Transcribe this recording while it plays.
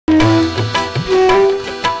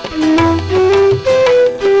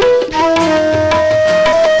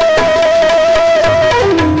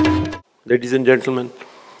Ladies and gentlemen,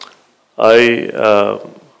 I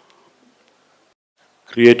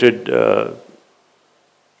created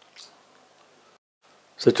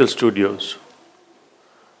Sachal Studios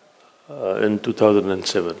in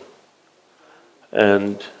 2007.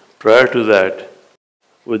 And prior to that,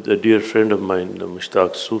 with a dear friend of mine,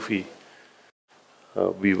 Mushtaq Sufi,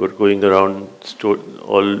 we were going around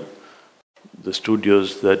all the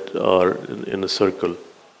studios that are in a circle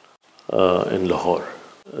in Lahore.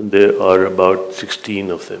 And there are about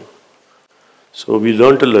 16 of them. So we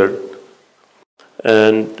learned a lot,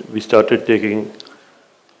 and we started taking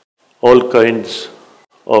all kinds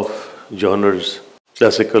of genres: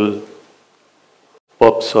 classical,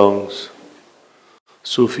 pop songs,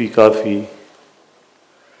 Sufi, Kafi,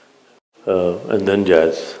 and then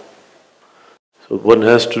jazz. So one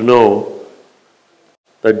has to know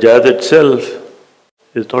that jazz itself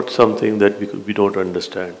is not something that we don't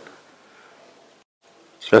understand.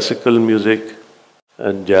 Classical music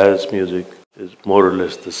and jazz music is more or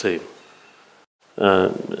less the same.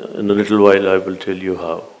 And in a little while I will tell you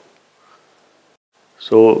how.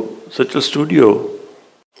 So Sachal Studio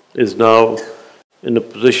is now in a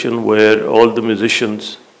position where all the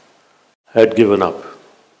musicians had given up.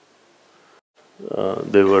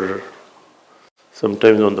 They were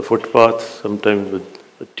sometimes on the footpath, sometimes with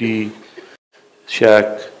a tea shack,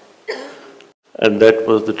 and that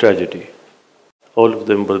was the tragedy. All of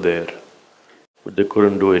them were there, but they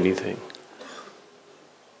couldn't do anything.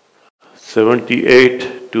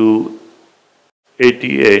 78 to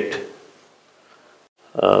 88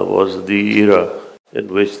 was the era in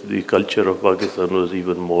which the culture of Pakistan was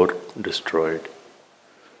even more destroyed,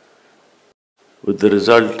 with the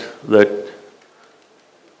result that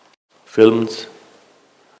films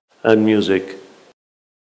and music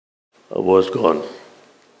was gone.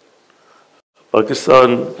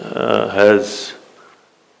 Pakistan has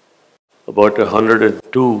about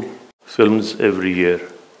 102 films every year.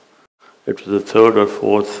 It was the third or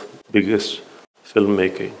fourth biggest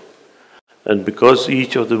filmmaking. And because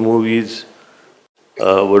each of the movies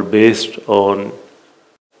were based on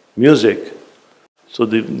music, so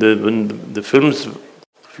when the films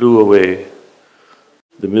flew away,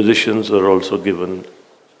 the musicians were also given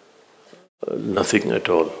nothing at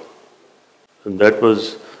all. And that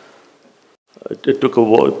was, it took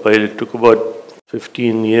about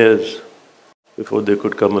 15 years before they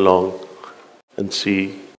could come along and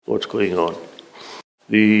see what's going on.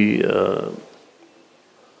 The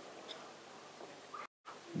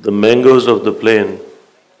mangoes of the plain,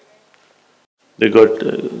 they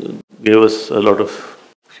gave us a lot of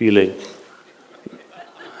feeling.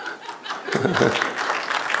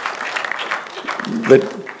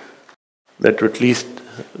 that at least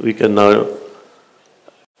we can now,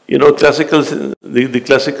 you know, the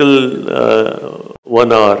classical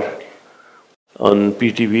 1 hour on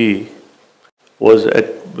PTV was at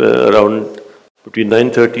around between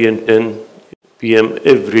 9:30 and 10 p.m.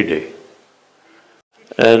 every day.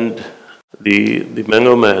 And the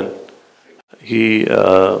Mango Man, he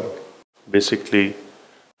basically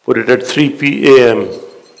put it at 3 p.m.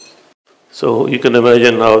 So you can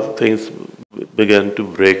imagine how things began to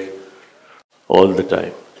break all the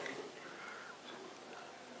time.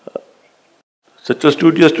 Sachal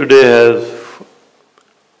Studios today has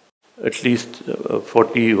at least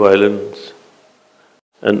 40 violins,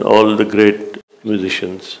 and all the great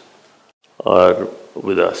musicians are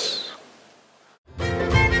with us.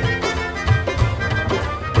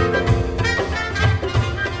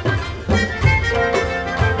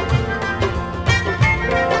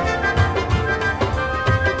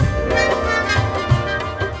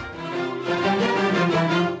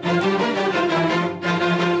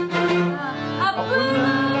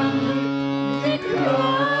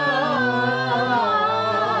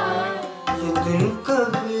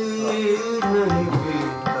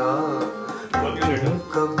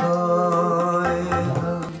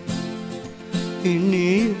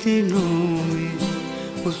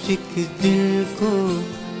 उसी दिल को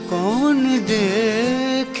कौन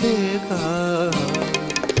देखेगा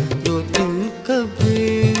जो दिन कभी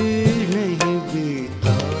नहीं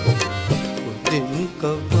बीता वो दिन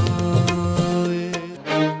कब आए।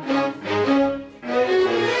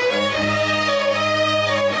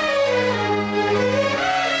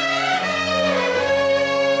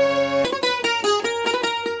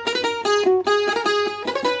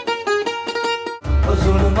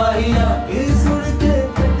 सुन माहिया सुन के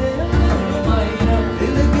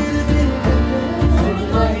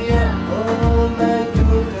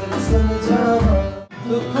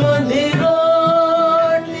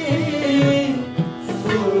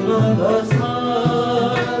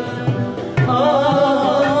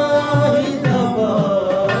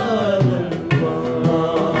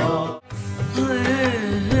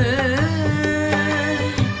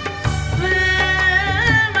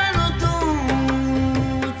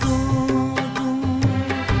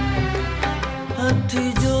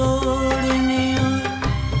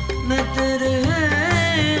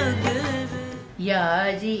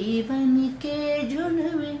बाजी बन के झुंड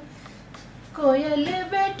में कोयल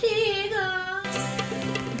बैठी गा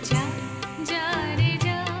जा जा रे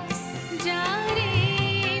जा जा रे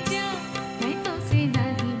जा मैं तो से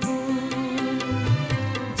नहीं बोलूं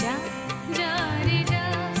जा जा रे जा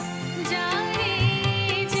जा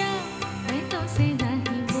रे जा मैं तो से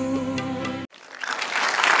नहीं बोलूं.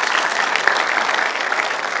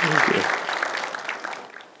 Okay.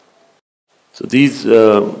 So these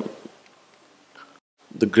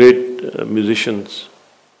the great musicians,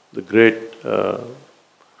 the great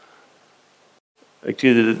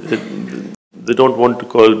actually they don't want to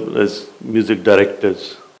call as music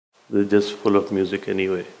directors. They're just full of music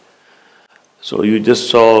anyway. So you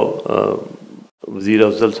just saw Wazir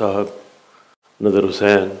Afzal Sahab, Nazar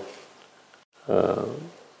Hussain,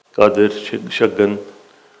 Qadir Shaggan.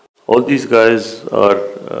 All these guys are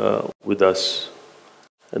with us,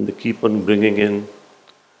 and they keep on bringing in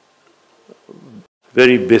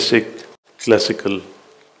very basic classical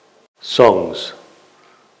songs,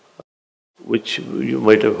 which you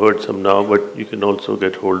might have heard some now, but you can also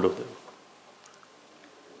get hold of them.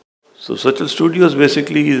 So Sachal Studios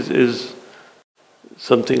basically is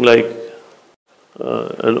something like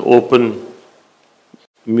an open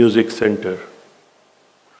music center.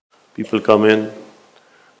 People come in,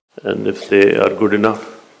 and if they are good enough,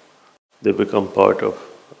 they become part of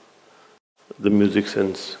the music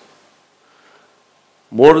sense.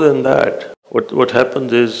 More than that, what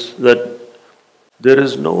happens is that there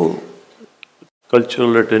is no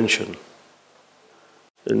cultural attention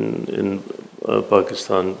in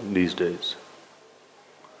Pakistan these days.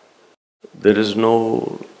 There is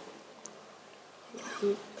no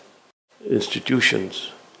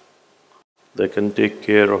institutions that can take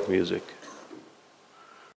care of music.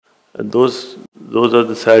 And those are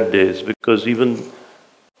the sad days, because even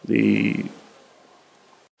the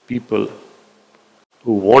people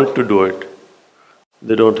who want to do it,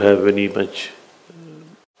 they don't have any much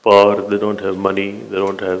power, they don't have money, they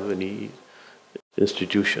don't have any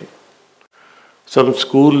institution. Some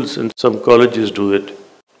schools and some colleges do it,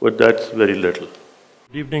 but that's very little.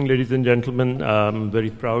 Good evening, ladies and gentlemen. I'm very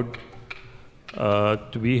proud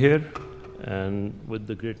to be here and with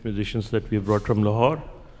the great musicians that we brought from Lahore.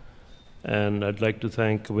 And I'd like to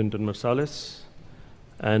thank Wynton Marsalis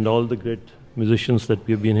and all the great musicians that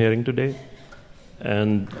we've been hearing today.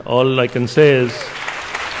 And all I can say is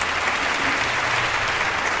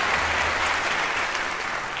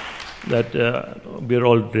that we're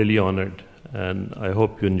all really honored, and I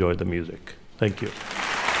hope you enjoy the music. Thank you.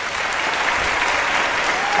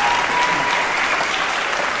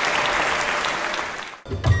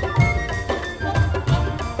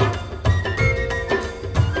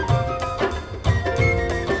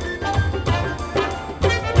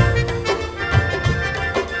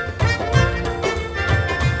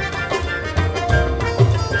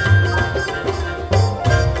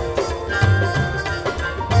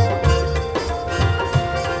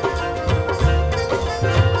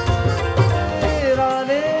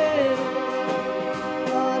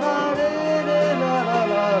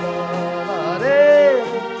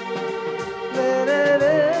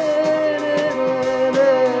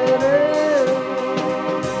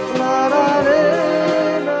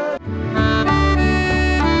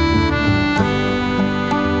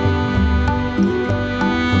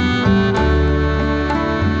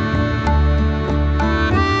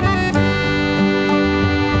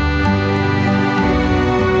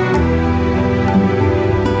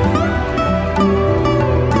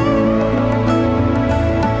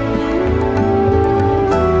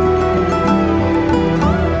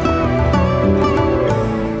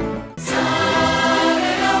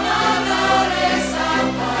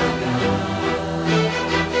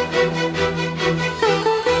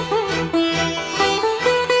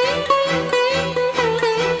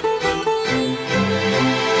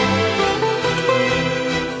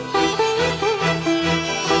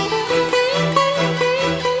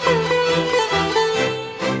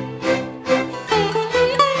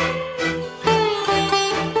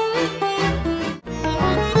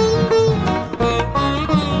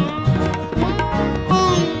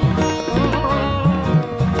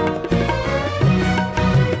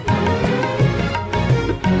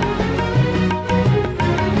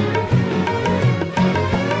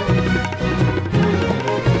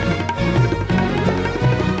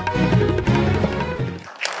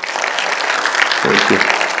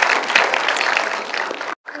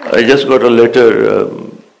 I just got a letter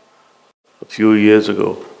a few years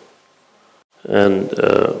ago, and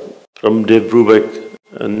from Dave Brubeck,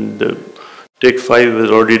 and Take 5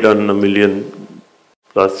 has already done 1 million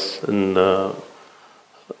plus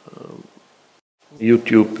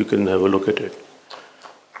YouTube, you can have a look at it.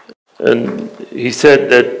 And he said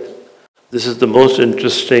that this is the most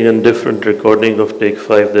interesting and different recording of Take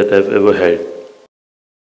 5 that I've ever had.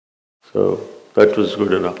 So that was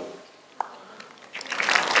good enough.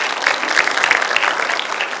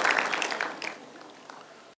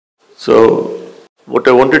 So what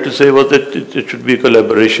I wanted to say was that it should be a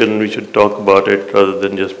collaboration. We should talk about it rather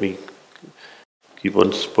than just me keep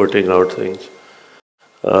on spurting out things.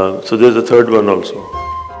 So there's a third one also.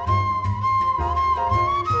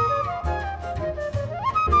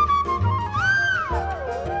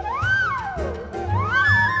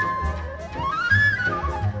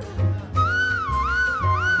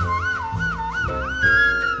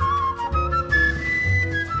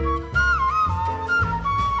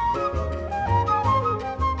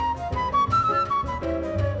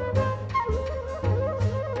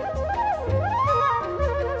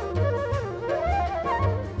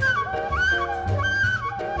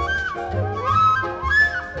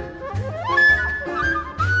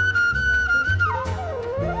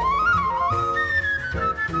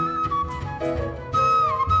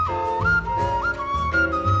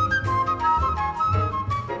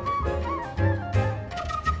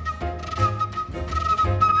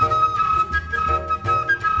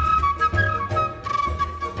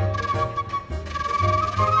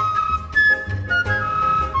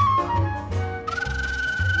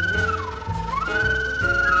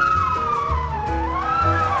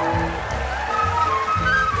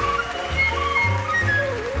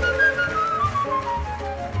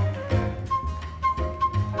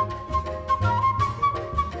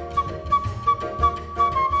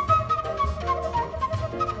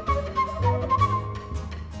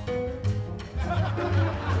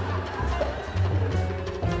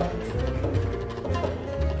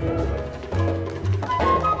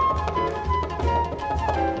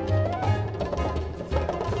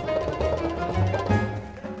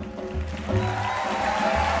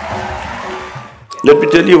 Let me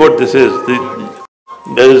tell you what this is.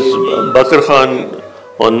 There is Bakr Khan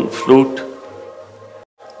on flute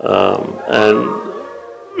and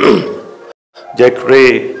Jack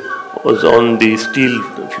Ray was on the steel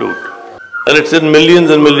flute. And it's in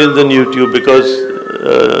millions and millions on YouTube because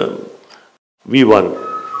we won.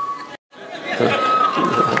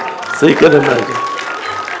 So you can imagine.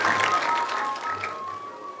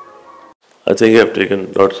 I think I've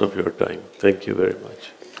taken lots of your time. Thank you very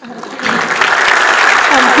much.